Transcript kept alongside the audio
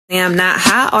I'm not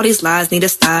hot, all these lies need to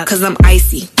stop. Cause I'm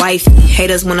icy, wifey,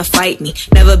 haters wanna fight me.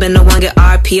 Never been the one get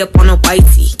RP up on a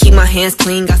whitey. Keep my hands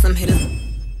clean, got some hitters.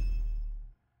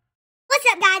 What's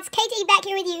up guys, KT back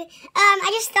here with you. I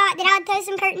just thought that I would throw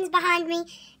some curtains behind me.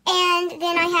 And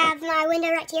then I have my window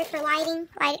right here for lighting.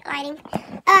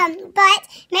 But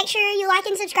make sure you like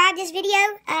and subscribe this video.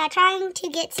 Trying to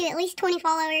get to at least 20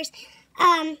 followers,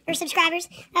 or subscribers.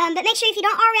 But make sure if you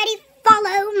don't already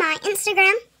follow my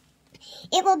Instagram,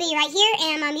 it will be right here,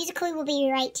 and my Musical.ly will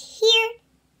be right here.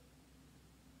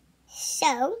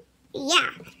 So,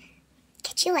 yeah.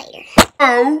 Catch you later.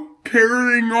 So,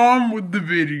 carrying on with the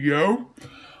video.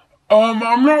 I'm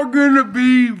not gonna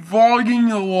be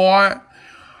vlogging a lot.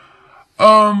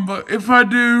 But if I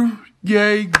do,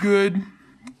 yay, good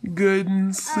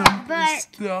and simple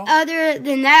stuff. Other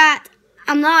than that,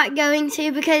 I'm not going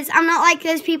to, because I'm not like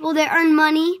those people that earn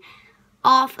money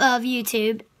off of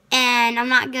YouTube. And I'm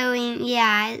not going,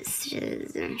 it's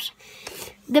just,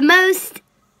 the most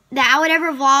that I would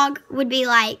ever vlog would be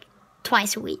like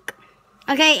twice a week.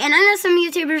 Okay, and I know some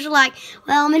YouTubers are like,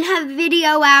 well, I'm going to have a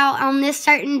video out on this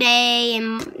certain day,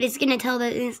 and it's going to tell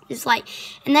that it's like,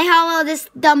 and they have all this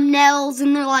thumbnails,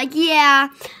 and they're like, yeah.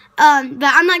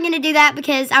 But I'm not going to do that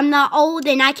because I'm not old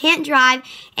and I can't drive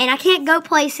and I can't go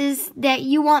places that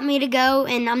you want me to go,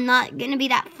 and I'm not going to be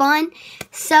that fun.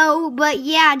 So, but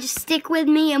yeah, just stick with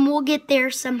me and we'll get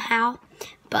there somehow.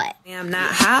 But I'm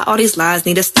not hot, all these lies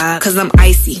need to stop. Cause I'm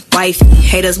icy, wifey,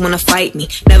 haters wanna fight me.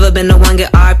 Never been the one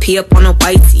get RP up on a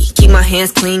whitey. Keep my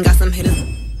hands clean, got some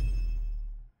hitters.